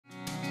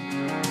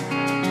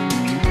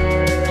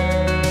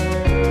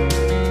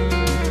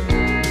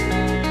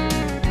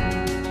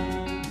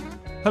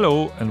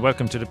Hello and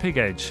welcome to the Pig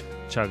Edge,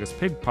 Teagasc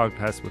Pig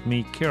podcast with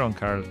me, Ciarán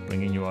Carroll,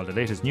 bringing you all the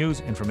latest news,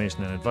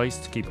 information and advice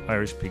to keep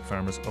Irish pig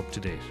farmers up to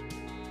date.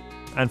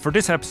 And for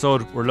this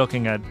episode, we're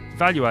looking at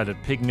value-added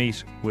pig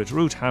meat with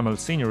Ruth Hamill,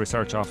 Senior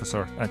Research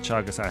Officer at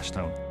Teagasc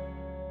Ashtown.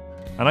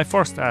 And I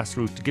first asked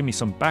Ruth to give me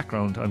some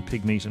background on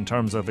pig meat in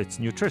terms of its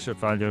nutritional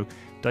value,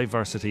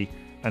 diversity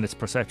and its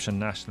perception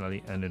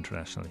nationally and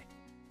internationally.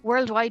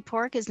 Worldwide,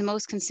 pork is the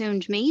most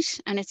consumed meat,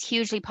 and it's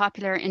hugely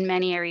popular in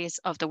many areas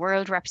of the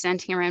world,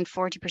 representing around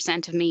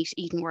 40% of meat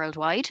eaten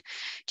worldwide.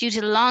 Due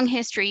to the long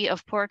history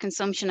of pork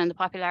consumption and the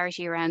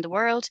popularity around the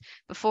world,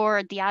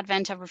 before the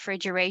advent of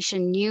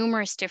refrigeration,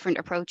 numerous different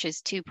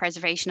approaches to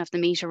preservation of the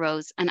meat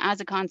arose, and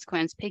as a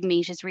consequence, pig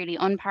meat is really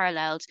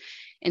unparalleled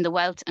in the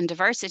wealth and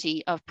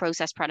diversity of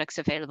processed products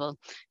available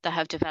that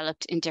have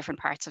developed in different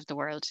parts of the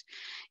world.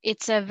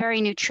 It's a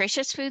very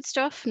nutritious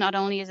foodstuff. Not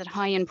only is it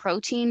high in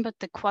protein, but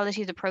the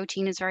quality of the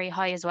protein is very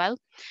high as well.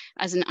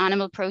 As an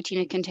animal protein,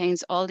 it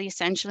contains all the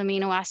essential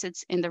amino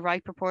acids in the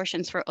right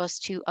proportions for us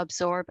to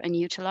absorb and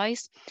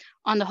utilize.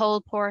 On the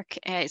whole, pork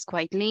is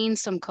quite lean.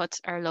 Some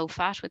cuts are low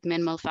fat with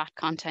minimal fat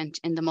content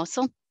in the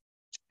muscle.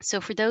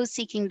 So for those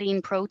seeking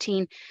lean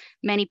protein,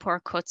 many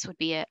pork cuts would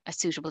be a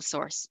suitable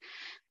source.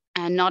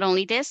 And not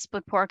only this,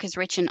 but pork is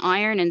rich in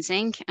iron and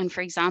zinc. And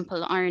for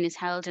example, iron is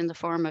held in the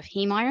form of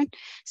heme iron.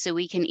 So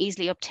we can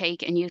easily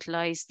uptake and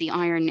utilize the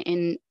iron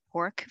in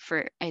pork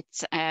for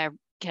its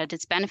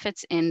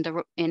benefits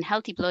in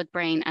healthy blood,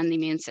 brain and the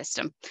immune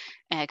system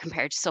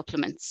compared to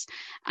supplements.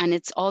 And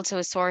it's also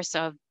a source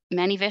of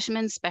many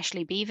vitamins,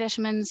 especially B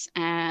vitamins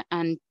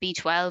and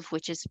B12,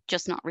 which is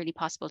just not really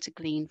possible to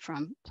glean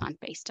from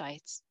plant-based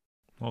diets.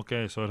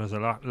 Okay, so it has a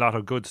lot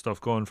of good stuff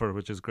going for it,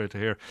 which is great to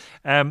hear.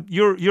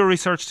 Your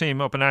research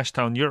team up in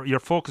Ashtown, you're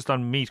focused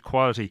on meat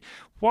quality.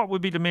 What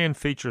would be the main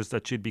features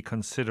that you'd be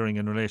considering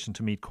in relation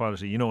to meat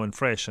quality, you know, in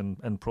fresh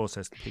and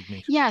processed pig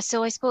meat? Yeah,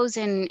 so I suppose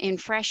in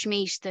fresh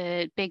meat,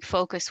 the big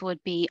focus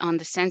would be on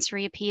the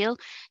sensory appeal,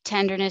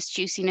 tenderness,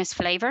 juiciness,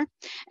 flavour.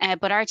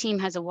 But our team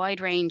has a wide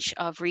range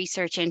of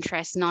research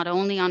interests, not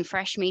only on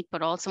fresh meat,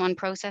 but also on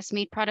processed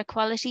meat product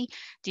quality,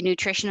 the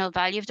nutritional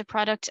value of the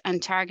product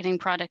and targeting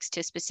products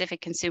to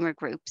specific consumer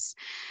groups.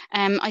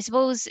 I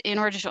suppose in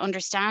order to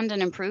understand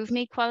and improve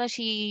meat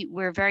quality,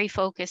 we're very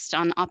focused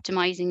on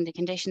optimising the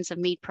conditions of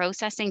meat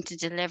processing to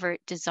deliver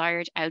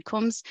desired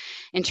outcomes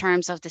in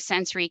terms of the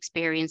sensory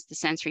experience, the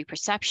sensory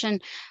perception,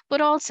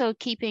 but also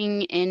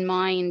keeping in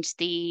mind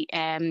the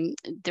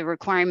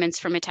requirements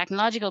from a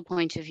technological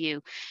point of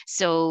view.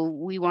 So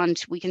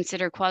we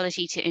consider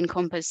quality to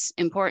encompass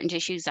important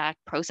issues at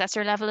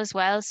processor level as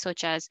well,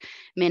 such as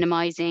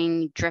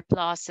minimizing drip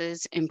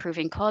losses,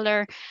 improving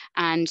color,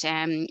 and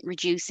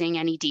reducing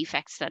any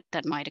defects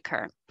that might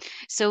occur.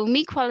 So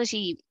meat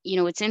quality, you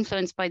know, it's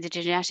influenced by the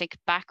genetic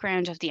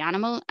background of the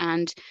animal,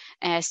 and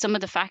some of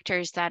the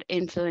factors that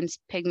influence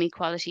pig meat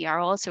quality are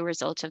also a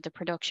result of the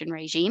production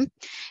regime.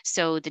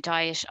 So the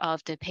diet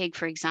of the pig,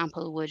 for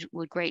example,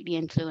 would greatly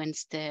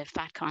influence the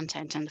fat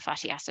content and the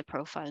fatty acid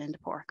profile in the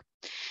pork.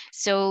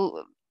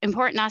 So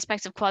important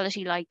aspects of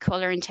quality like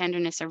colour and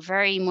tenderness are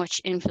very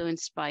much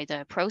influenced by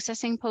the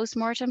processing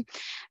post-mortem,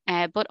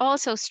 but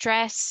also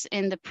stress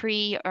in the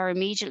pre or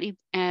immediately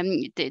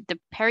the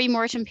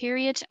peri-mortem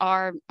period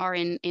or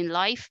in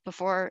life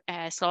before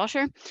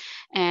slaughter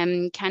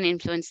can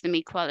influence the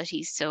meat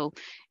quality. So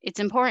it's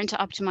important to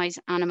optimise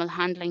animal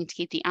handling to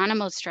keep the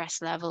animal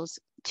stress levels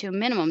to a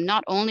minimum,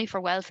 not only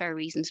for welfare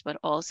reasons, but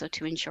also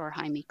to ensure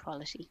high meat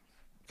quality.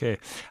 Okay.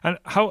 And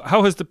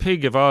how has the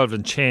pig evolved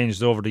and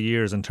changed over the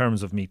years in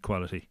terms of meat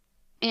quality?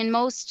 In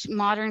most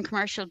modern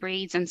commercial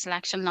breeds and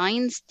selection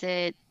lines,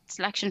 the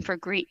selection for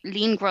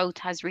lean growth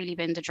has really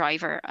been the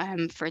driver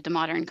for the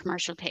modern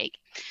commercial pig.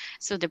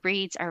 So the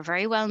breeds are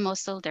very well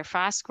muscled, they're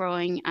fast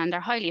growing, and they're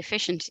highly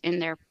efficient in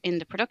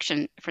the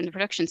production, from the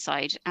production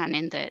side and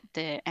in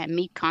the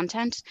meat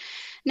content.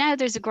 Now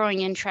there's a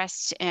growing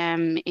interest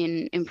in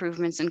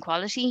improvements in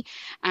quality,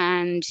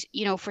 and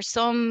you know, for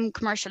some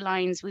commercial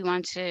lines, we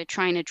want to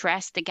try and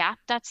address the gap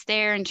that's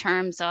there in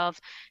terms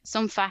of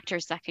some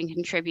factors that can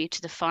contribute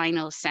to the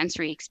final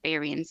sensory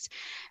experience.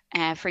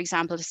 For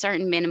example, a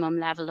certain minimum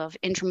level of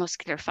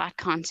intramuscular fat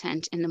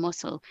content in the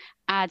muscle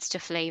adds to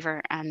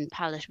flavour and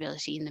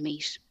palatability in the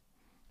meat.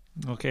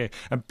 Okay.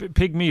 And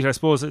pig meat, I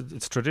suppose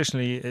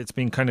it's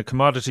been kind of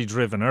commodity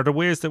driven. Are there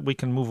ways that we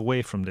can move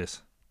away from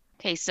this?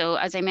 Okay, so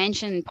as I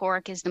mentioned,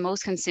 pork is the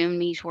most consumed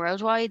meat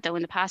worldwide, though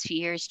in the past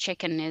few years,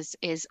 chicken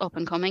is up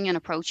and coming and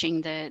approaching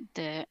the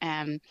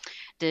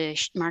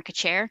market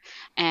share.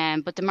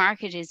 But the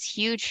market is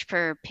huge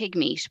for pig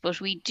meat. But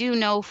we do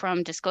know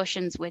from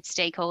discussions with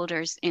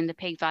stakeholders in the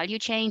pig value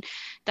chain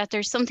that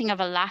there's something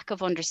of a lack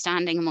of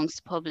understanding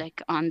amongst the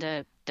public on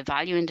the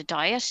value in the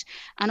diet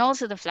and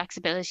also the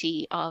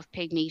flexibility of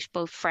pig meat,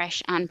 both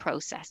fresh and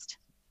processed.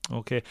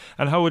 Okay.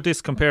 And how would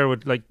this compare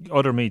with like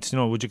other meats? You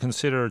know, would you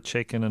consider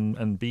chicken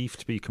and beef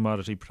to be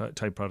commodity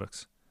type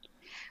products?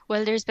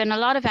 Well, there's been a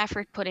lot of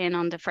effort put in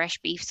on the fresh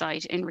beef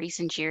side in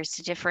recent years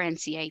to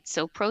differentiate.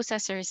 So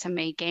processors have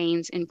made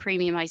gains in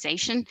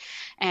premiumization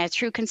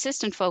through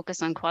consistent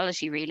focus on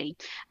quality, really.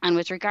 And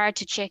with regard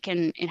to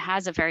chicken, it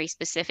has a very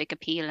specific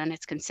appeal and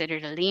it's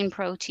considered a lean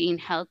protein,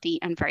 healthy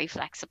and very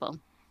flexible.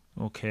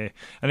 Okay.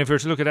 And if we were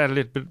to look at that a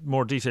little bit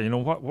more detail,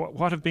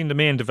 what have been the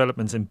main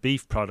developments in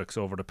beef products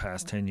over the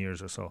past 10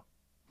 years or so?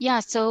 Yeah,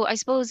 so I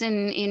suppose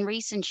in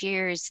recent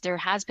years there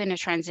has been a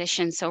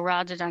transition. So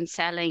rather than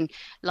selling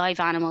live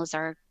animals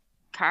or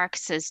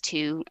carcasses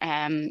to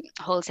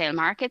wholesale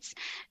markets,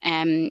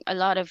 a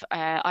lot of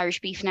Irish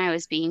beef now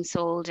is being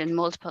sold in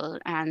multiple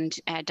and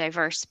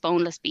diverse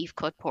boneless beef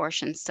cut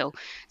portions. So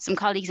some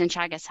colleagues in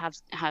Teagasc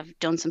have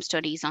done some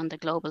studies on the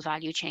global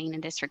value chain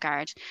in this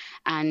regard,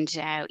 and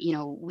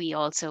we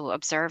also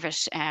observe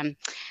it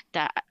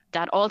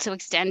that also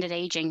extended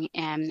aging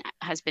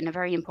has been a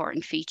very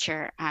important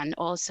feature, and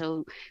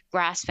also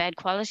grass-fed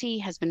quality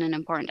has been an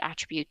important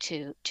attribute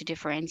to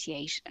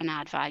differentiate and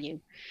add value.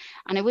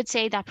 And I would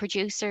say that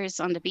producers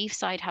on the beef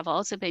side have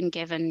also been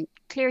given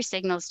clear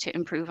signals to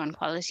improve on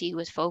quality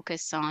with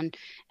focus on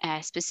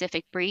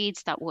specific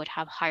breeds that would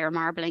have higher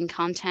marbling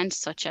content,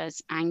 such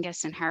as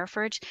Angus and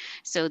Hereford.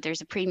 So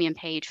there's a premium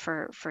paid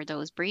for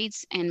those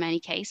breeds in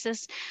many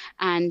cases.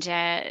 And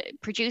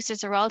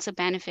producers are also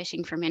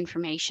benefiting from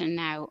information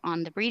now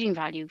on the breeding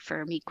value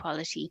for meat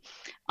quality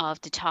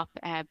of the top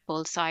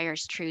bull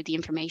sires through the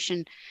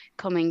information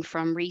coming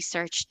from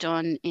research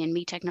done in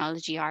Meat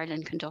Technology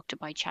Ireland conducted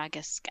by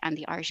Teagasc and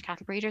the Irish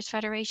Cattle Breeders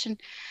Federation.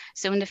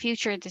 So in the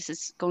future, this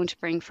is going to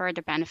bring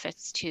further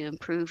benefits to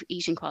improve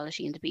eating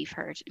quality in the beef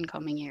herd in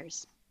coming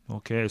years.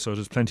 Okay, so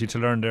there's plenty to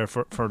learn there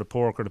for the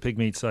pork or the pig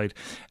meat side.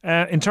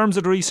 In terms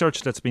of the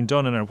research that's been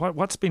done in it,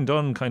 what's been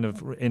done kind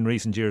of in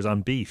recent years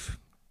on beef?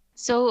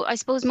 So I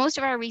suppose most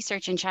of our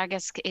research in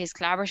Teagasc is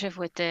collaborative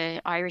with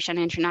the Irish and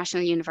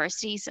international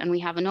universities, and we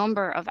have a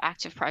number of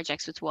active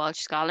projects with Walsh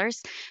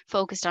scholars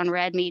focused on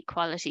red meat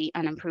quality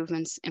and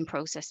improvements in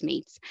processed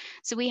meats.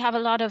 So we have a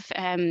lot of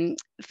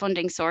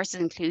funding sources,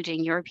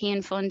 including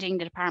European funding,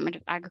 the Department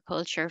of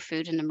Agriculture,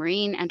 Food and the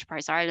Marine,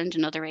 Enterprise Ireland,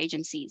 and other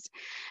agencies.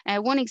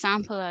 One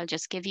example I'll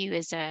just give you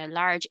is a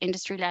large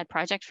industry-led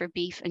project for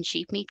beef and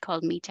sheep meat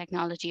called Meat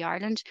Technology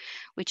Ireland,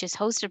 which is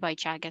hosted by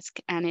Teagasc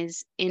and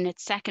is in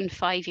its second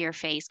 5-year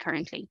phase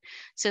currently.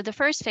 So the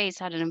first phase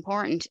had an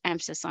important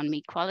emphasis on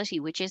meat quality,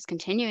 which is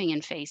continuing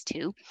in phase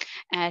 2.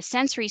 A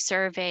sensory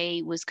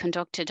survey was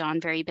conducted on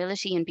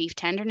variability in beef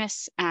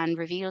tenderness and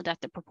revealed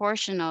that the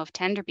proportion of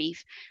tender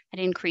beef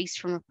had increased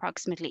from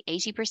approximately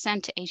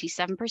 80% to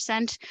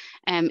 87%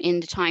 in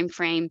the time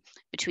frame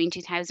between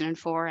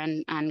 2004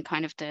 and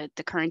kind of the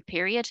current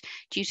period,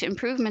 due to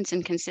improvements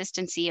in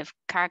consistency of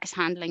carcass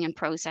handling and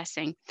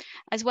processing,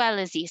 as well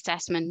as the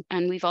assessment.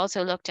 And we've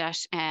also looked at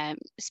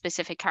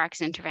specific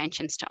carcass interventions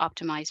to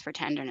optimize for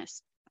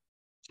tenderness.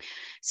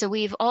 So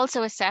we've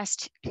also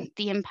assessed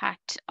the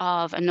impact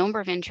of a number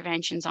of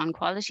interventions on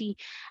quality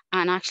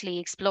and actually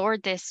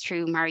explored this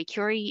through Marie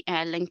Curie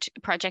linked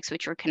projects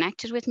which were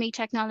connected with Meat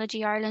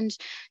Technology Ireland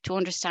to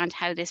understand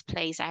how this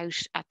plays out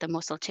at the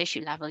muscle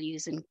tissue level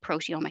using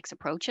proteomics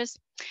approaches.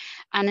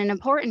 And an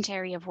important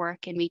area of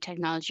work in Meat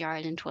Technology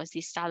Ireland was the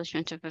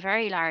establishment of a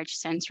very large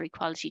sensory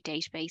quality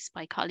database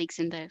by colleagues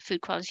in the Food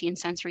Quality and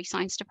Sensory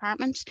Science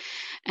Department,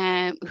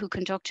 who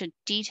conducted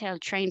detailed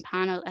trained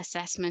panel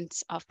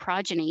assessments of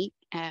progeny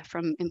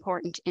from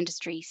important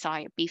industry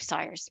beef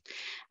sires.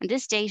 And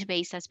this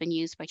database has been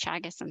used by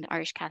Teagasc and the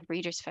Irish Cattle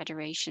Breeders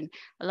Federation,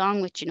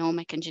 along with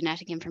genomic and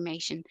genetic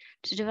information,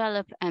 to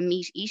develop a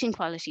meat eating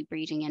quality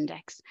breeding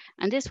index.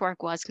 And this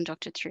work was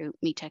conducted through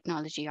Meat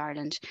Technology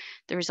Ireland.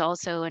 There is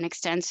also an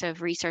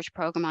extensive research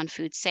program on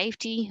food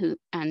safety,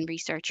 and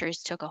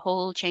researchers took a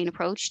whole chain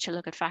approach to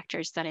look at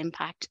factors that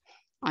impact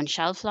on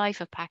shelf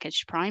life of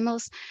packaged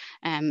primals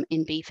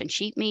in beef and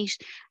sheep meat.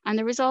 And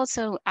there was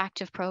also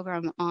active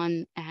program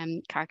on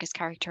carcass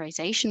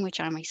characterization,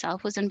 which I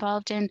myself was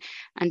involved in,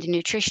 and the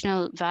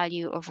nutritional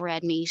value of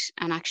red meat,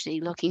 and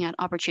actually looking at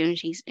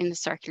opportunities in the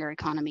circular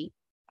economy.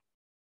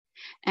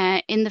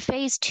 In the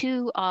phase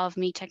 2 of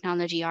Meat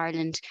Technology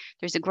Ireland,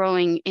 there's a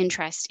growing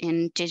interest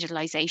in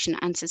digitalisation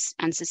and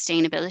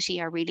sustainability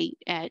are really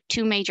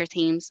two major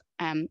themes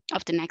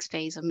of the next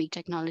phase of Meat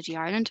Technology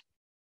Ireland.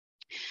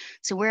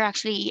 So we're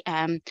actually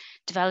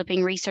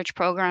developing research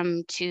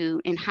program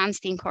to enhance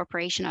the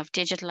incorporation of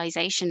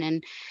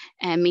digitalization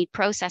in meat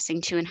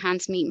processing to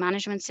enhance meat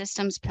management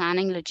systems,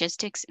 planning,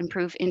 logistics,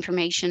 improve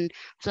information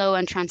flow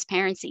and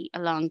transparency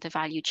along the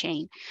value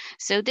chain.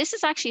 So this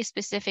is actually a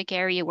specific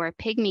area where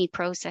pig meat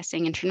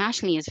processing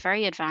internationally is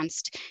very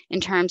advanced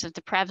in terms of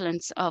the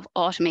prevalence of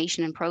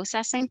automation in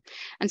processing.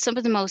 And some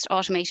of the most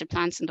automated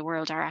plants in the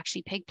world are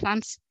actually pig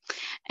plants.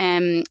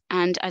 And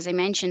as I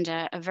mentioned,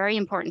 a very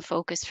important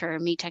focus for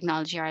Meat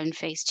Technology Ireland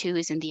Phase 2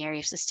 is in the area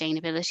of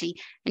sustainability.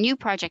 And new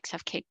projects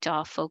have kicked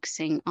off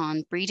focusing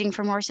on breeding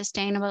for more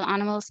sustainable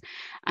animals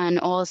and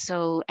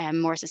also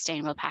more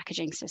sustainable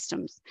packaging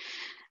systems.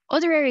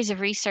 Other areas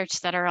of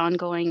research that are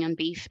ongoing on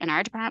beef in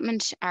our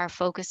department are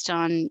focused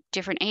on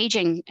different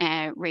aging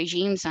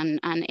regimes and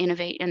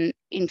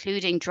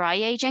including dry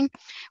aging,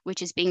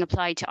 which is being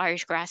applied to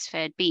Irish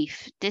grass-fed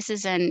beef. This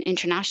is an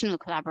international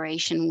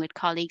collaboration with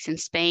colleagues in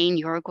Spain,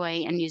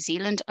 Uruguay, and New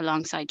Zealand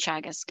alongside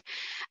Teagasc.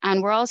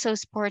 And we're also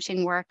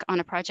supporting work on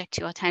a project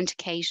to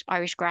authenticate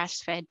Irish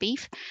grass-fed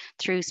beef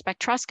through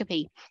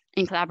spectroscopy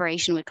in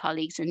collaboration with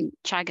colleagues in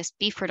Teagasc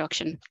Beef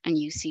Production and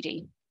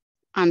UCD.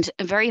 And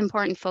a very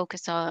important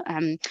focus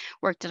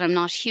work that I'm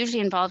not hugely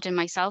involved in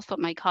myself, but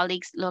my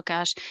colleagues look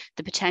at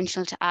the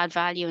potential to add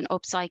value and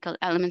upcycle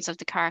elements of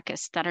the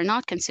carcass that are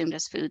not consumed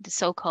as food, the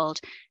so-called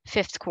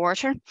fifth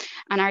quarter.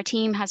 And our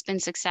team has been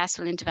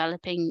successful in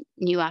developing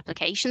new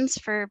applications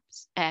for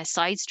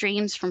side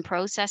streams from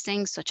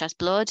processing, such as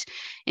blood,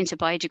 into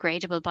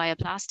biodegradable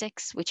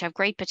bioplastics, which have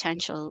great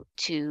potential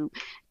to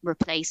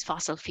replace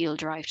fossil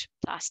fuel-derived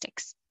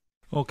plastics.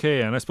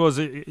 Okay, and I suppose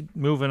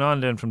moving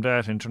on then from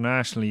that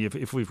internationally,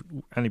 if we've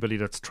anybody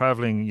that's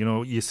travelling,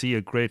 you see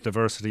a great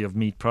diversity of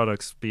meat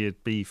products, be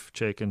it beef,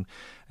 chicken,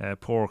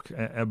 pork,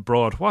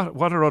 abroad.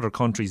 What are other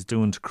countries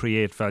doing to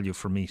create value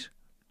for meat?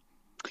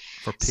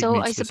 For pig So meat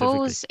I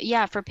specifically?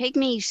 suppose, for pig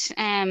meat,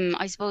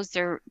 I suppose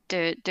there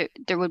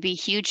would be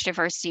huge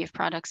diversity of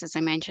products, as I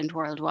mentioned,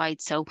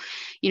 worldwide. So,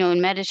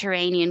 in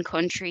Mediterranean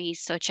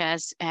countries such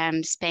as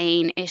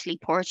Spain, Italy,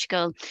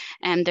 Portugal,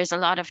 there's a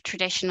lot of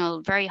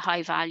traditional, very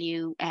high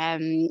value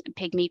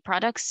pig meat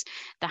products.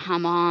 The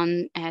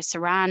jamon,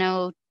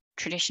 serrano,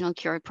 traditional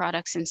cured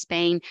products in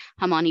Spain,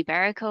 jamon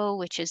iberico,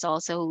 which is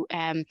also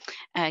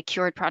a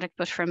cured product,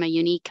 but from a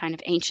unique kind of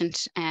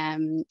ancient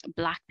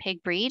black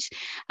pig breed.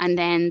 And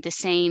then the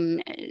same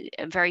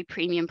very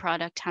premium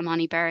product,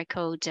 jamon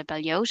iberico de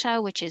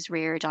bellota, which is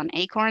reared on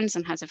acorns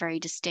and has a very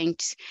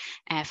distinct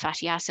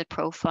fatty acid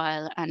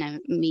profile and a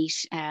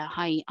meat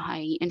high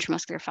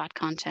intramuscular fat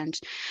content.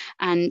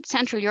 And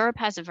Central Europe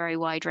has a very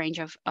wide range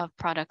of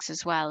products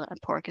as well.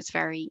 Pork is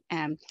very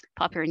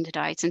popular in the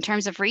diets. In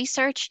terms of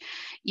research,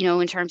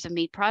 in terms of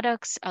meat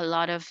products, a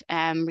lot of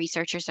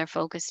researchers are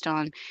focused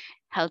on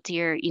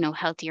healthier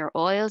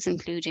oils,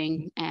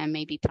 including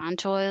maybe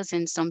plant oils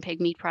in some pig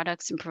meat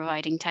products, and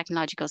providing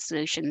technological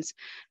solutions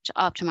to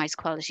optimize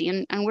quality.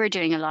 And we're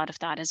doing a lot of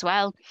that as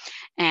well.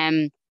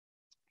 The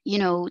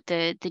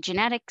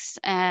genetics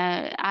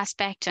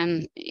aspect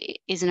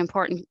is an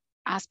important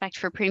aspect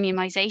for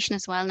premiumization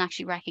as well, and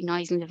actually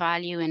recognizing the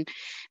value in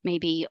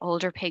maybe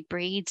older pig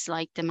breeds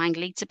like the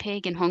Mangalitsa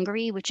pig in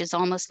Hungary, which is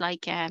almost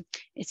like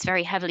it's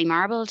very heavily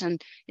marbled,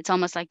 and it's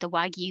almost like the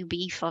Wagyu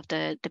beef of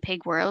the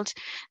pig world,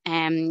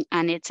 and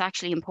it's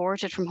actually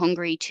imported from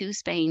Hungary to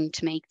Spain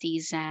to make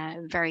these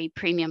very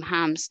premium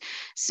hams.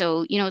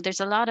 So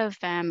there's a lot of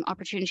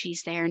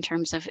opportunities there in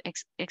terms of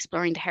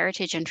exploring the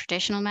heritage and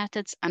traditional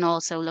methods, and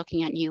also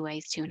looking at new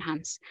ways to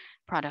enhance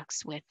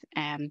products with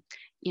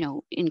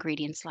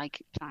ingredients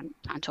like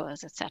plant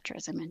oils, etc.,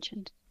 as I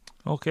mentioned.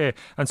 Okay,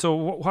 and so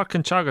what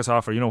can Teagasc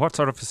offer? What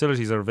sort of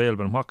facilities are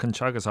available, and what can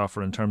Teagasc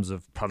offer in terms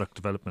of product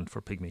development for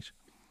pig meat?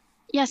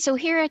 Yeah, so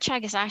here at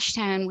Teagasc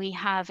Ashtown, we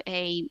have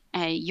a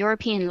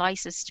European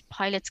licensed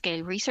pilot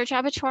scale research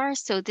abattoir.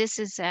 So this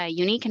is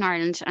unique in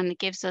Ireland, and it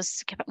gives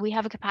us, we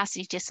have a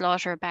capacity to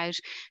slaughter about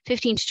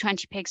 15 to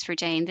 20 pigs per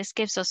day. And this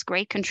gives us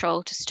great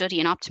control to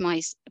study and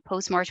optimize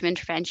post-mortem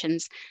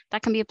interventions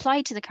that can be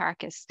applied to the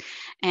carcass.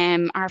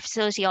 Our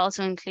facility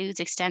also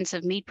includes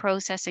extensive meat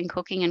processing,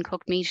 cooking and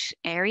cooked meat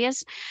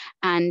areas.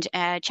 And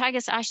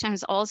Teagasc Ashtown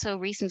has also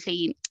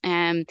recently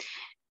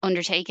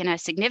undertaken a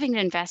significant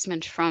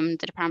investment from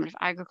the Department of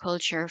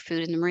Agriculture,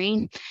 Food and the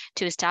Marine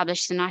to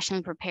establish the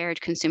National Prepared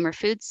Consumer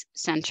Foods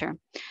Centre,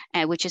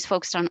 which is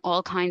focused on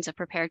all kinds of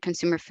prepared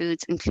consumer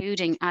foods,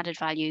 including added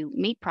value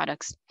meat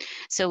products.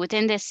 So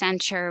within this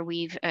centre,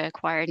 we've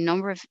acquired a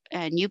number of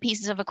new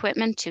pieces of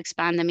equipment to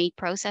expand the meat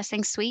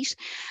processing suite,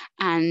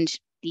 and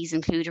these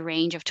include a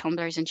range of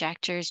tumblers,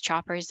 injectors,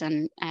 choppers,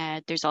 and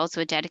there's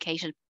also a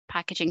dedicated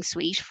packaging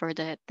suite for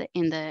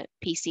in the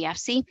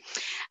PCFC.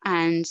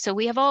 And so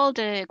we have all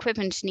the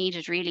equipment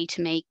needed really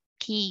to make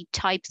key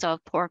types of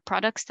pork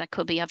products that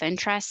could be of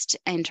interest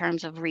in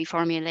terms of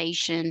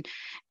reformulation,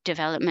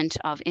 development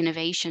of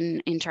innovation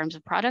in terms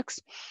of products.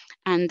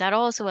 And that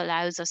also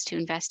allows us to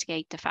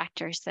investigate the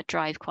factors that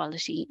drive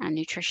quality and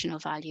nutritional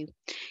value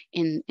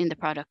in the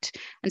product.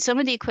 And some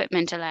of the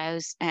equipment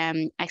allows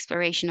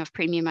exploration of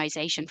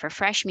premiumization for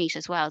fresh meat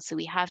as well. So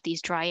we have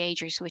these dry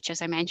agers, which,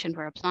 as I mentioned,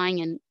 we're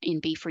applying in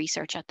beef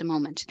research at the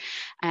moment.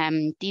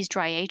 These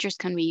dry agers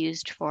can be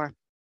used for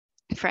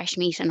fresh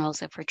meat and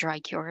also for dry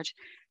cured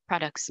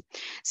products.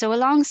 So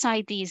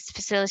alongside these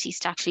facilities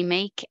to actually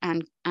make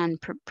and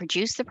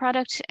produce the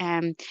product,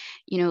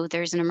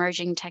 there's an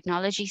emerging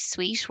technology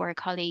suite where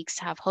colleagues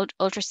have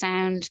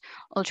ultrasound,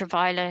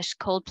 ultraviolet,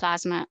 cold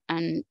plasma,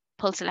 and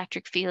pulse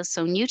electric fields,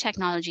 so new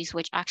technologies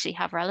which actually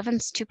have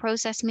relevance to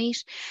processed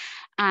meat.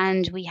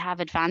 And we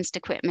have advanced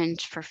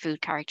equipment for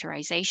food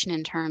characterization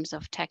in terms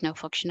of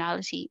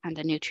techno-functionality and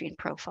the nutrient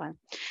profile.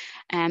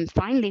 And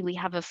finally, we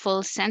have a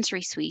full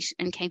sensory suite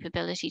and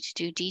capability to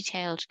do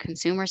detailed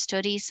consumer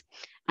studies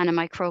and a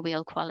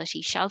microbial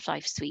quality shelf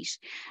life suite.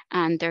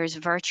 And there's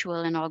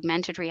virtual and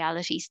augmented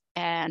realities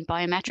and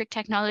biometric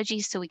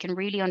technologies, so we can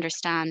really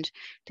understand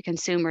the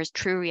consumer's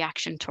true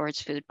reaction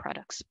towards food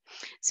products.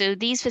 So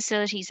these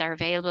facilities are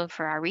available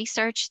for our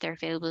research. They're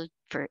available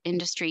for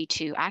industry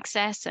to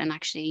access and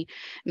actually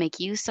make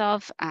use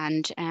of.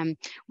 And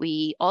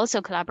we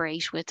also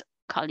collaborate with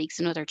colleagues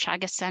in other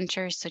Teagasc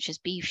centres, such as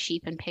beef,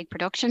 sheep and pig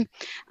production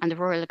and the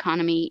rural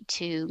economy,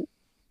 to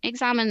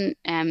examine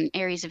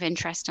areas of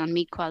interest on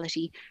meat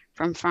quality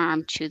from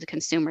farm to the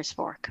consumer's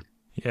fork.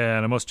 Yeah,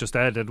 and I must just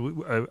add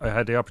that I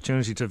had the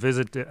opportunity to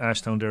visit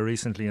Ashtown there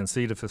recently and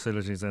see the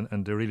facilities,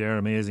 and they really are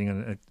amazing,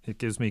 and it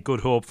gives me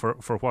good hope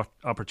for what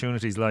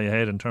opportunities lie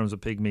ahead in terms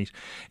of pig meat.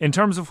 In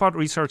terms of what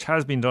research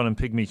has been done in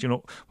pig meat,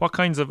 what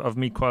kinds of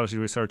meat quality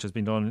research has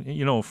been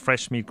done?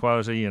 Fresh meat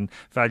quality and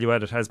value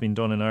added has been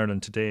done in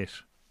Ireland to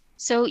date.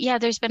 So yeah,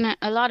 there's been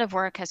a lot of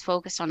work has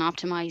focused on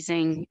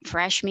optimizing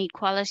fresh meat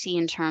quality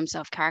in terms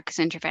of carcass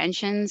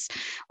interventions,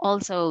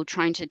 also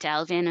trying to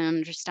delve in and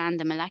understand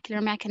the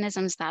molecular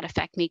mechanisms that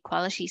affect meat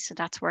quality. So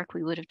that's work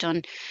we would have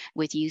done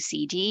with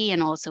UCD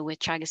and also with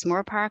Teagasc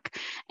Moore Park,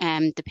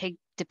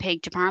 the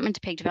pig development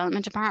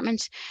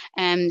department.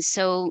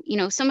 So,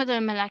 some of the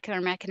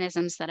molecular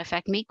mechanisms that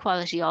affect meat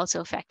quality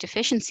also affect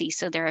efficiency.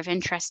 So they're of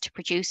interest to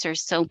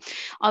producers. So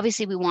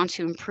obviously we want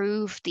to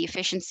improve the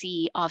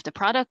efficiency of the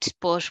product,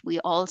 but we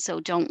also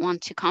don't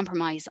want to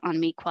compromise on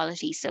meat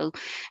quality. So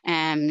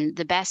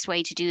the best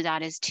way to do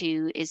that is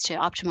to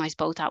optimize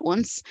both at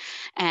once,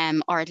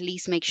 or at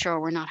least make sure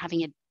we're not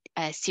having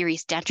a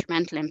serious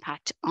detrimental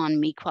impact on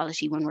meat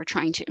quality when we're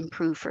trying to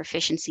improve for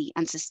efficiency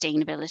and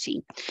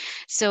sustainability.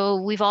 So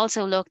we've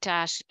also looked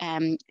at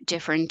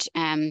different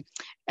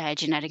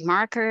genetic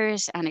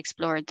markers and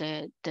explored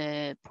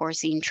the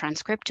porcine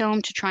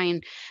transcriptome to try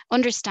and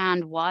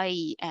understand why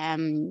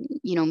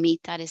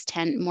meat that is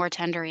more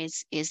tender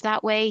is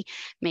that way,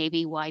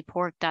 maybe why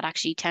pork that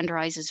actually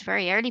tenderizes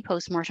very early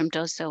post-mortem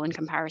does so in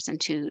comparison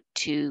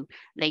to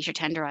later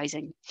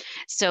tenderizing.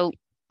 So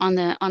on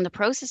the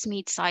processed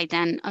meat side,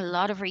 then a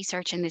lot of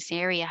research in this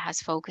area has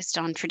focused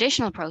on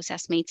traditional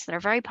processed meats that are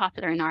very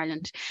popular in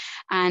Ireland.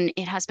 And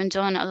it has been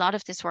done, a lot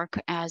of this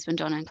work has been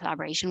done in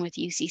collaboration with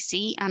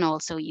UCC and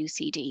also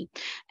UCD.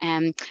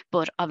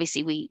 But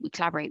obviously we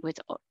collaborate with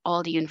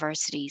all the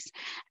universities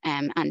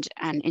and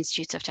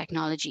institutes of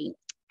technology.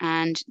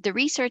 And the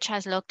research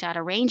has looked at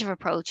a range of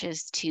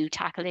approaches to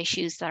tackle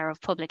issues that are of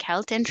public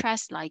health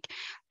interest, like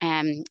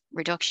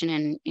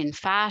reduction in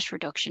fat,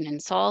 reduction in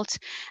salt,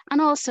 and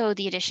also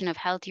the addition of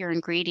healthier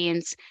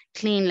ingredients,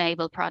 clean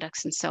label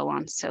products, and so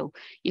on. So,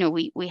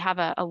 we have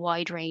a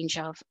wide range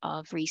of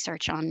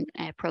research on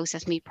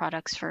processed meat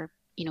products for,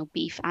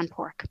 beef and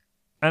pork.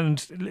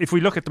 And if we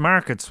look at the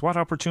markets, what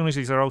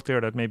opportunities are out there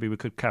that maybe we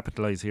could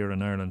capitalise here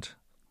in Ireland?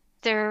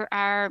 There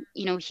are,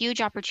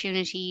 huge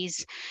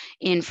opportunities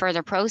in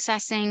further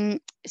processing.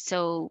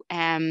 So,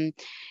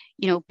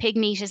 pig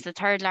meat is the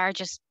third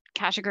largest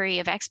category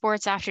of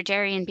exports after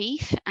dairy and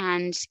beef.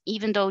 And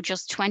even though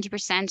just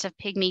 20% of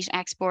pig meat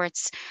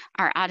exports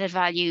are added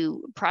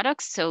value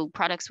products, so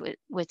products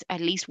with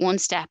at least one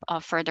step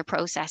of further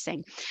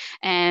processing.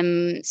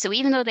 So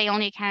even though they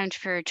only account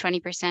for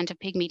 20% of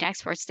pig meat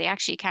exports, they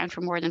actually account for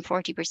more than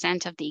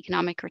 40% of the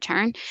economic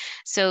return.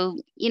 So,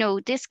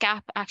 this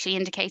gap actually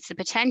indicates the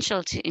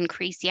potential to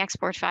increase the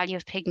export value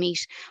of pig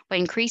meat by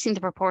increasing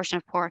the proportion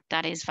of pork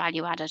that is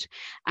value added.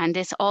 And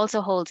this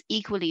also holds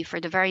equally for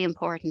the very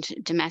important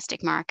domestic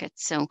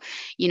markets. So,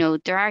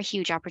 there are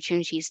huge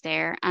opportunities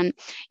there. And,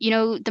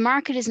 the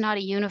market is not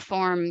a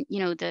uniform,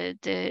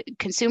 the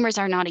consumers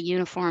are not a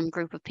uniform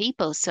group of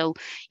people. So,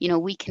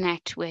 we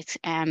connect with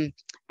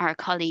our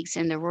colleagues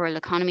in the Rural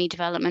Economy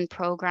Development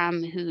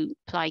Programme who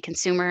apply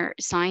consumer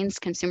science,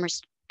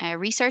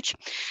 research,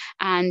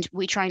 and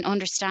we try and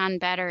understand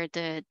better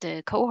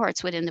the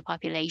cohorts within the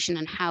population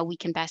and how we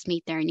can best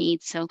meet their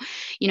needs. So,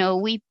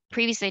 we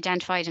previously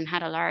identified and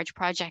had a large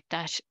project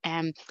that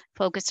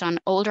focused on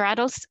older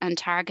adults and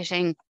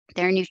targeting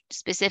their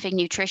specific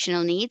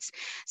nutritional needs.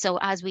 So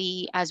as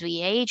we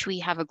age, we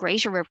have a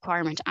greater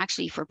requirement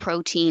actually for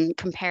protein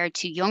compared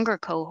to younger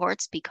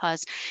cohorts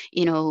because,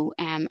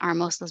 our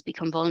muscles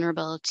become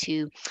vulnerable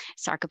to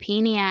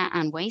sarcopenia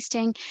and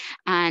wasting.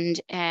 And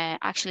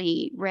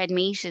actually red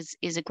meat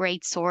is a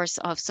great source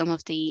of some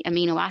of the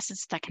amino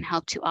acids that can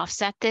help to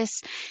offset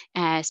this,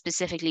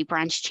 specifically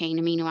branched chain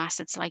amino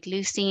acids like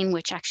leucine,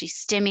 which actually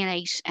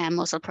stimulate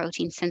muscle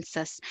protein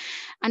synthesis.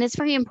 And it's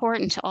very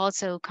important to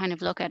also kind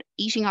of look at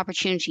eating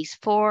opportunities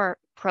for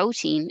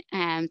protein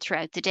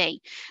throughout the day.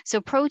 So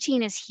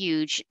protein is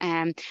huge,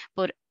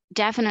 but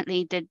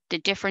definitely the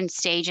different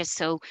stages.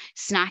 So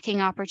snacking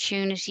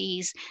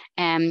opportunities,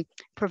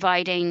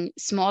 providing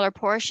smaller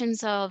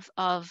portions of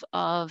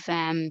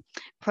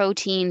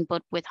protein,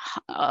 but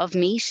of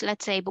meat,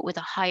 let's say, but with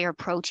a higher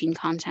protein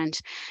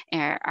content,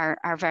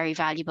 are very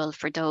valuable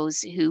for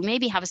those who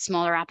maybe have a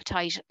smaller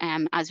appetite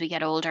as we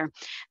get older,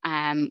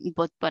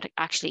 but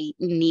actually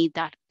need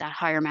that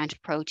higher amount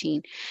of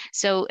protein.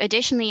 So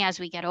additionally, as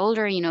we get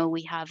older,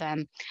 we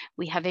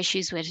have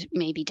issues with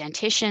maybe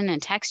dentition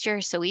and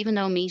texture. So even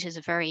though meat is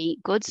a very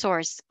good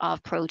source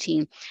of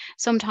protein,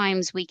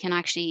 sometimes we can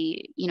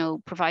actually,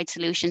 provide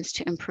solutions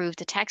to improve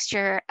the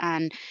texture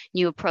and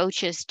new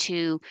approaches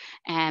to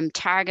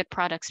target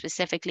products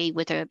specifically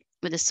with a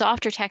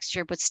softer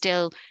texture, but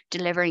still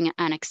delivering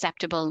an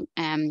acceptable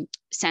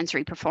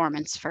sensory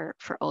performance for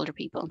older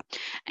people.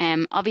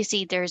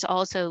 Obviously, there's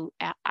also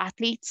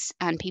athletes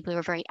and people who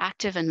are very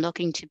active and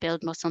looking to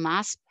build muscle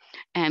mass.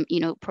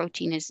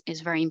 Protein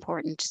is very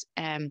important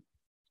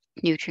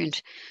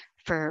nutrient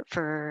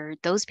for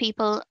those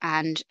people,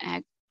 and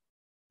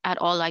at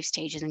all life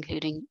stages,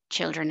 including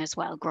children as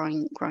well,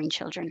 growing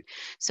children.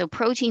 So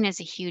protein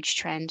is a huge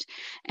trend.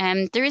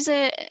 There is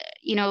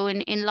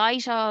in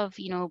light of,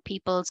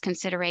 people's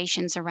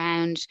considerations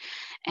around,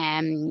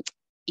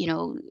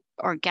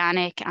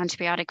 organic,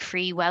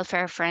 antibiotic-free,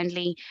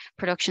 welfare-friendly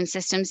production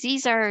systems.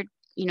 These are,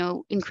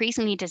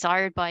 increasingly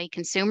desired by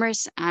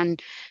consumers,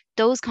 and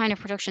those kind of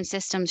production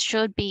systems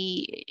should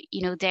be,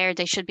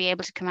 they should be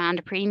able to command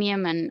a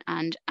premium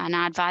and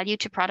add value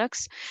to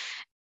products.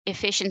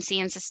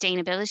 Efficiency and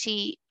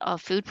sustainability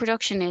of food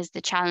production is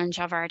the challenge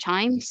of our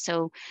time.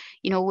 So,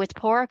 with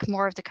pork,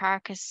 more of the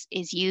carcass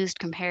is used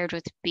compared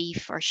with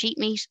beef or sheep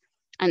meat,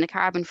 and the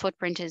carbon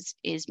footprint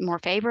is more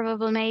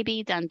favorable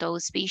maybe than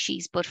those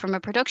species. But from a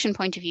production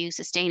point of view,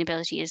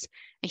 sustainability is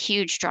a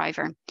huge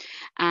driver.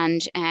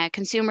 And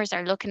consumers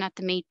are looking at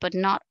the meat, but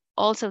not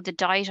also the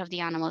diet of the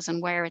animals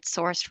and where it's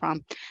sourced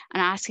from,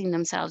 and asking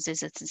themselves,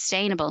 is it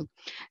sustainable?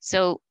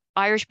 So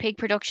Irish pig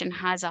production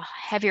has a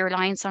heavy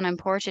reliance on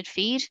imported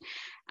feed,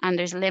 and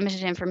there's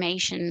limited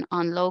information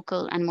on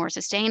local and more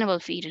sustainable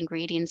feed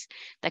ingredients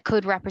that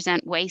could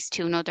represent waste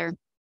to another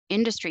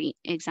industry,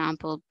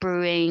 example,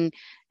 brewing,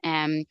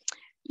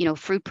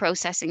 fruit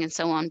processing and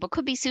so on, but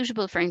could be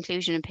suitable for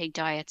inclusion in pig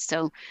diets.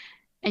 So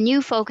a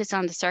new focus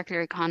on the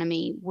circular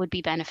economy would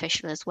be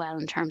beneficial as well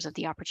in terms of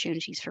the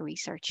opportunities for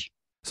research.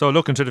 So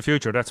looking to the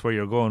future, that's where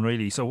you're going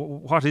really. So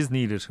what is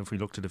needed if we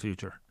look to the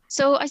future?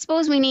 So I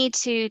suppose we need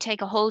to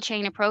take a whole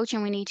chain approach,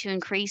 and we need to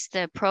increase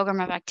the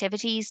programme of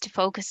activities to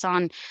focus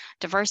on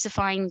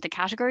diversifying the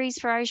categories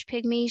for Irish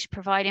pig meat,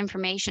 provide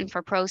information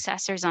for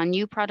processors on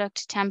new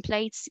product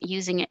templates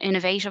using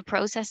innovative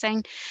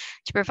processing,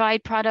 to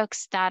provide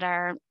products that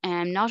are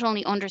not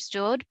only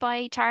understood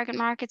by target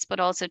markets, but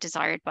also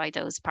desired by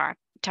those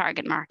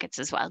target markets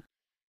as well.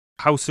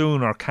 How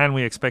soon, or can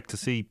we expect to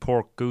see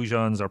pork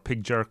goujons or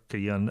pig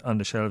jerky on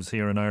the shelves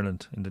here in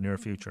Ireland in the near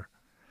future?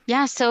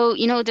 Yeah, so,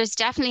 there's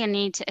definitely a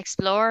need to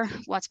explore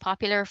what's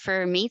popular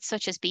for meats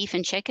such as beef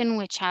and chicken,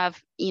 which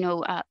have,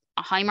 a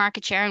high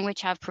market share and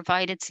which have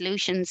provided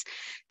solutions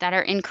that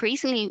are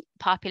increasingly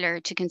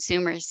popular to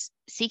consumers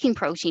seeking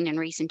protein in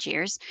recent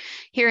years.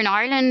 Here in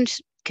Ireland,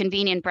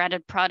 convenient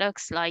breaded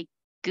products like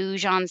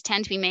goujons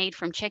tend to be made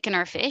from chicken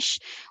or fish,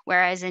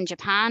 whereas in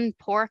Japan,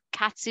 pork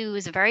katsu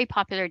is a very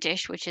popular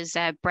dish, which is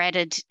a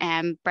breaded,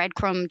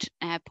 breadcrumbed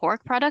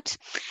pork product.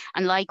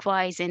 And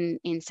likewise in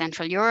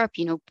Central Europe,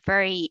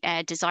 very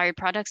desired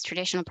products,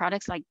 traditional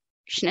products like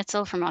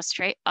schnitzel from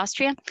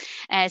Austria.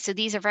 So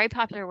these are very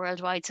popular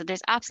worldwide. So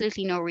there's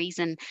absolutely no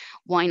reason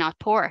why not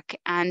pork.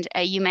 And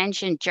you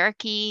mentioned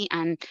jerky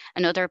and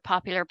another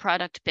popular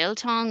product,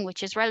 biltong,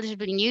 which is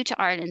relatively new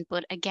to Ireland,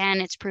 but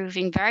again, it's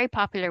proving very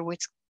popular with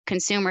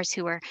consumers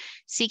who are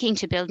seeking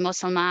to build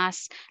muscle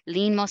mass,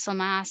 lean muscle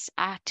mass,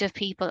 active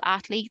people,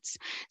 athletes.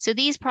 So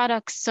these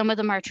products, some of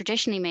them are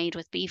traditionally made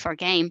with beef or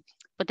game,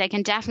 but they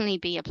can definitely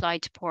be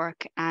applied to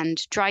pork,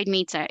 and dried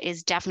meats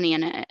is definitely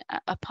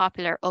a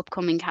popular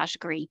upcoming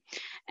category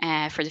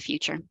for the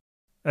future.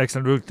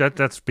 Excellent, Ruth.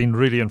 That's been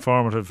really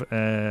informative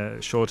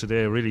show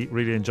today.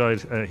 Really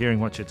enjoyed hearing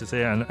what you had to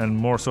say, and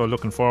more so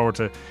looking forward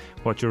to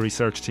what your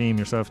research team,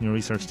 yourself and your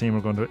research team, are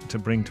going to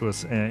bring to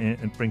us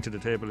and bring to the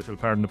table, if you'll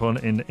pardon the pun,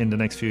 in the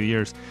next few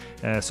years.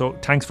 So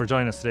thanks for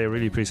joining us today.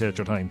 Really appreciate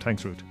your time.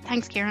 Thanks, Ruth.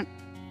 Thanks, Ciarán.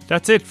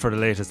 That's it for the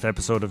latest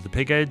episode of The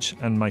Pig Edge,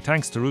 and my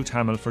thanks to Ruth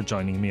Hamill for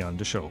joining me on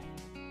the show.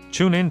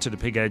 Tune in to The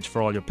Pig Edge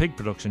for all your pig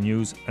production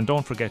news, and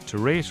don't forget to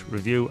rate,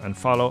 review and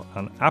follow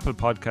on Apple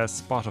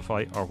Podcasts,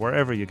 Spotify or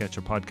wherever you get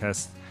your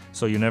podcasts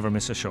so you never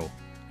miss a show.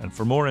 And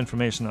for more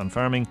information on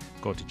farming,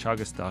 go to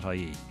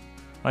teagasc.ie.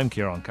 I'm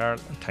Ciarán Carroll,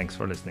 and thanks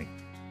for listening.